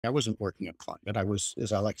I wasn't working on climate. I was,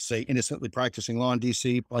 as I like to say, innocently practicing law in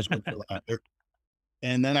DC. I was working for the lawyer.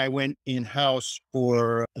 And then I went in-house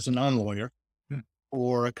as a non-lawyer Hmm.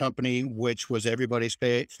 for a company which was everybody's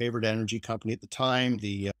favorite energy company at the time.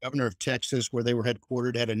 The governor of Texas, where they were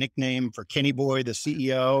headquartered, had a nickname for Kenny Boy, the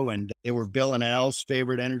CEO, and they were Bill and Al's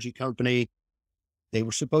favorite energy company. They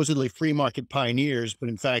were supposedly free market pioneers, but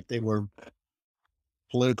in fact, they were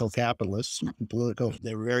political capitalists.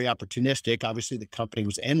 They were very opportunistic. Obviously, the company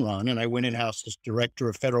was Enron, and I went in-house as director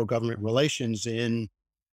of federal government relations in,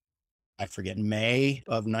 I forget, May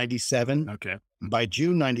of 97. Okay. By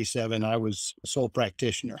June 97, I was a sole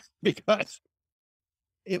practitioner because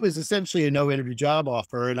it was essentially a no interview job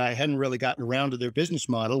offer. And I hadn't really gotten around to their business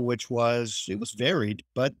model, it was varied,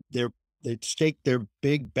 but they'd staked their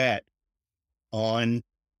big bet on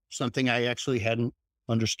something I actually hadn't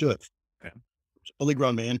understood. Okay. I was a fully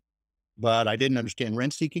grown man, but I didn't understand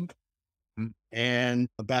rent seeking Mm. and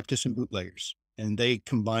Baptists and bootleggers. And they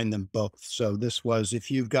combine them both. So this was, if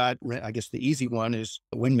you've got, I guess the easy one is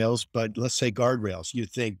windmills, but let's say guardrails. You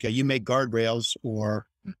think you make guardrails or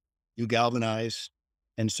you galvanize.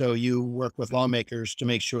 And so you work with lawmakers to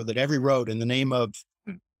make sure that every road in the name of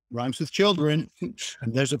Mm. rhymes with children,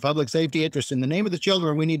 and there's a public safety interest in the name of the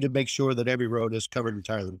children. We need to make sure that every road is covered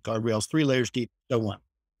entirely with guardrails, 3 layers deep, so on.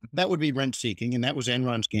 That would be rent seeking. And that was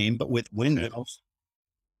Enron's game, but with windmills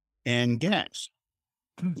and gas.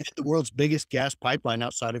 Mm. They had the world's biggest gas pipeline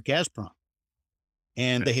outside of Gazprom.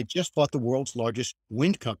 And Okay. they had just bought the world's largest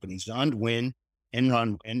wind company, Zond Wind,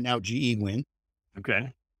 Enron, and now GE Wind.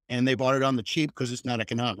 Okay. And they bought it on the cheap because it's not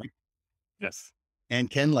economic. Yes. And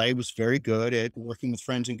Ken Lay was very good at working with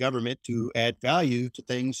friends in government to add value to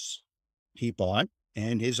things he bought.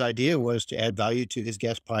 And his idea was to add value to his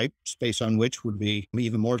gas pipe, space on which would be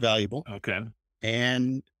even more valuable, Okay.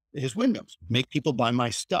 and his windows, make people buy my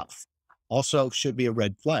stuff. Also should be a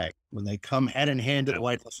red flag when they come hand in hand to the Yeah.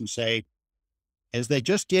 White House and say, as they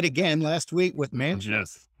just did again last week with Manchin,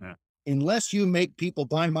 Yes. Yeah. unless you make people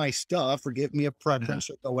buy my stuff or give me a Yeah. preference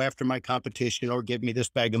or go after my competition or give me this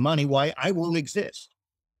bag of money, why I won't exist.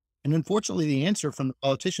 And unfortunately, the answer from the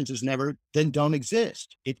politicians is never, then don't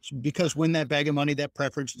exist. It's because when that bag of money, that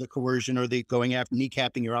preference, the coercion, or the going after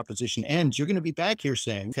kneecapping your opposition ends, you're going to be back here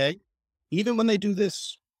saying, okay, even when they do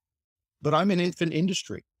this, but I'm an infant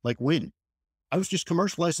industry like wind. I was just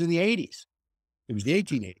commercialized in the 80s. It was the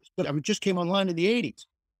 1880s, but I just came online in the 80s.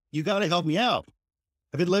 You got to help me out.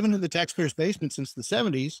 I've been living in the taxpayer's basement since the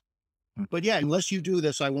 70s. Mm. But yeah, unless you do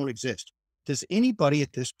this, I won't exist. Does anybody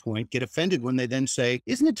at this point get offended when they then say,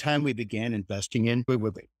 isn't it time we began investing in?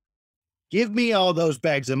 Wait. Give me all those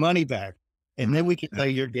bags of money back. And then we can Yeah. play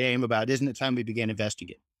your game about, isn't it time we began investing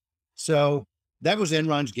in? So that was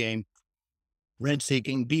Enron's game. Rent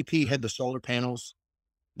seeking. BP had the solar panels.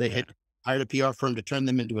 They Yeah. had hired a PR firm to turn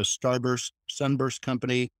them into a sunburst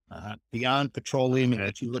company, beyond petroleum. And Okay.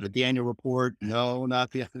 if you look at the annual report, no,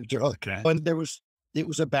 not the petroleum. Okay. And it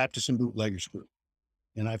was a Baptist and bootleggers group.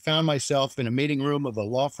 And I found myself in a meeting room of a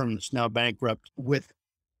law firm that's now bankrupt with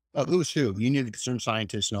a who's who, union concerned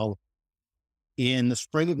scientists and all, in the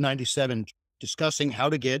spring of 97, discussing how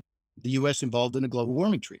to get the US involved in a global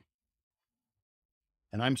warming treaty.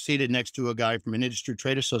 And I'm seated next to a guy from an industry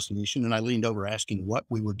trade association. And I leaned over asking what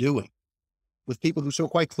we were doing with people who so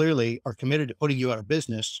quite clearly are committed to putting you out of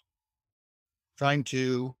business, trying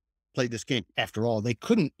to play this game. After all, they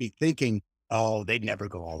couldn't be thinking, oh, they'd never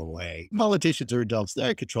go all the way. Politicians are adults.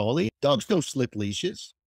 They're controlling. Dogs don't slip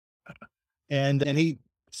leashes. And then he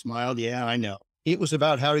smiled. Yeah, I know. It was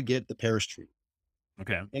about how to get the Paris Treaty.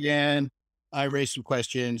 Okay. And I raised some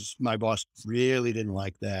questions. My boss really didn't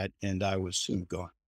like that. And I was soon gone.